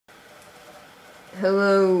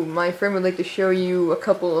Hello, my friend would like to show you a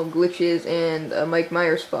couple of glitches and a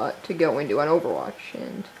Mw3 spot to go into on Overwatch.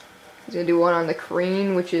 And he's going to do one on the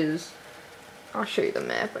crane, which is... I'll show you the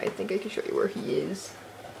map. I think I can show you where he is.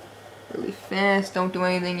 Really fast, don't do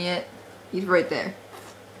anything yet. He's right there.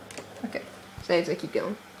 Okay, so as I keep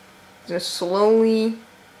going. He's going to slowly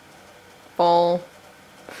fall.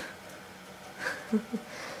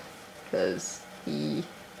 Because he...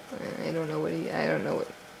 I don't know what...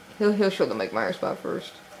 He'll show the Mw3 spot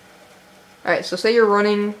first. Alright, so say you're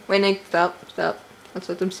running. Wait, Nick, stop. Let's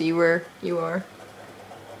let them see where you are.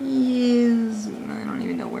 He is... I don't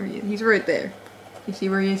even know where he is. He's right there. You see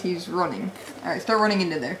where he is? He's running. Alright, start running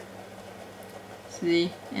into there.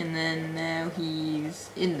 See? And then now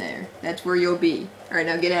he's in there. That's where you'll be. Alright,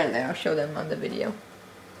 now get out of there. I'll show them on the video.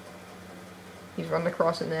 He's running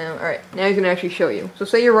across it now. Alright, now he's going to actually show you. So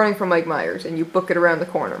say you're running from Mw3 and you book it around the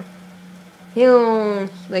corner. He'll,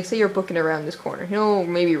 like, say you're booking around this corner. He'll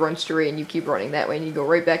maybe run straight and you keep running that way and you go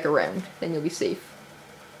right back around. Then you'll be safe.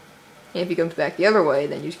 And if he comes back the other way,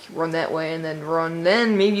 then you just run that way and then run.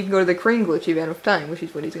 Then maybe you can go to the crane glitch if you have enough time, which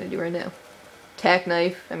is what he's going to do right now. Tack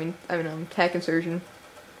knife, tack insertion.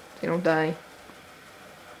 So you don't die.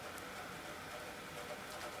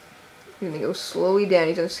 He's going to go slowly down.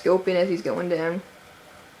 He's going to scope in as he's going down.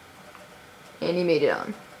 And he made it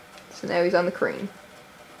on. So now he's on the crane.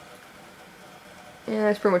 Yeah,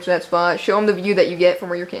 that's pretty much that spot. Show them the view that you get from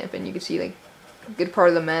where you're camping. You can see, like, a good part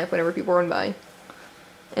of the map whenever people run by.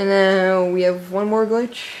 And then we have one more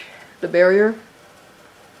glitch. The barrier.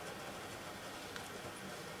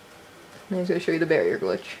 And he's going to show you the barrier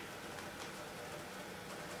glitch.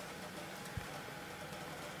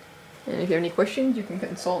 And if you have any questions, you can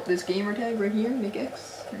consult this gamer tag right here,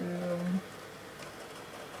 NickX. And,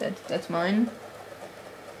 that's mine.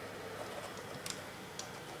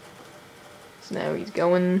 So now he's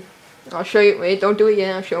going... I'll show you... Wait, don't do it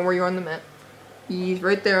yet. I'll show him where you're on the map. He's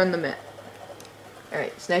right there on the map.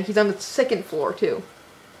 Alright, so now he's on the second floor, too.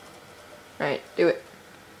 Alright, do it.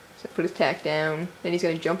 So put his tack down. Then he's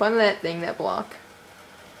going to jump onto that thing, that block.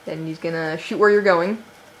 Then he's going to shoot where you're going.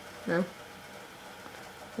 No?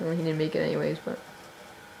 Well, he didn't make it anyways, but...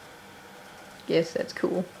 Guess that's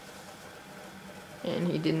cool. And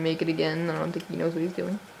he didn't make it again. I don't think he knows what he's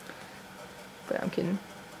doing. But I'm kidding.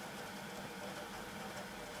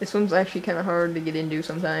 This one's actually kind of hard to get into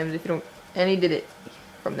sometimes if you don't... And he did it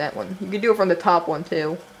from that one. You can do it from the top one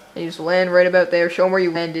too. And you just land right about there. Show them where you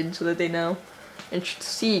landed so that they know. And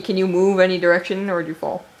see, can you move any direction or did you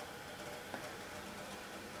fall?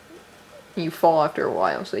 You fall after a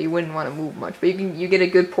while, so you wouldn't want to move much. But you get a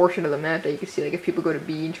good portion of the map that you can see, like if people go to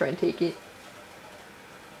B and try and take it.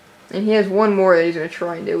 And he has one more that he's going to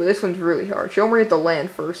try and do. But this one's really hard. Show them where you have to land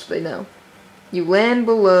first so they know. You land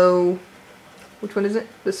below... Which one is it?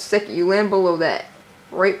 The second. You land below that.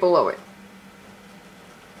 Right below it.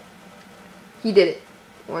 He did it.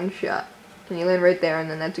 One shot. And you land right there, and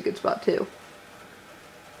then that's a good spot, too.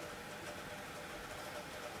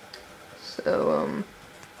 So,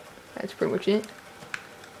 that's pretty much it.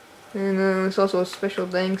 And, there's also a special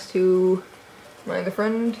thanks to my other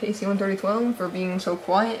friend, AC13012, for being so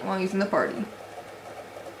quiet while he's in the party.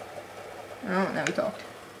 Oh, now we talked.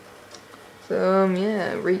 So,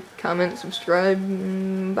 yeah, rate, comment,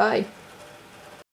 subscribe, bye.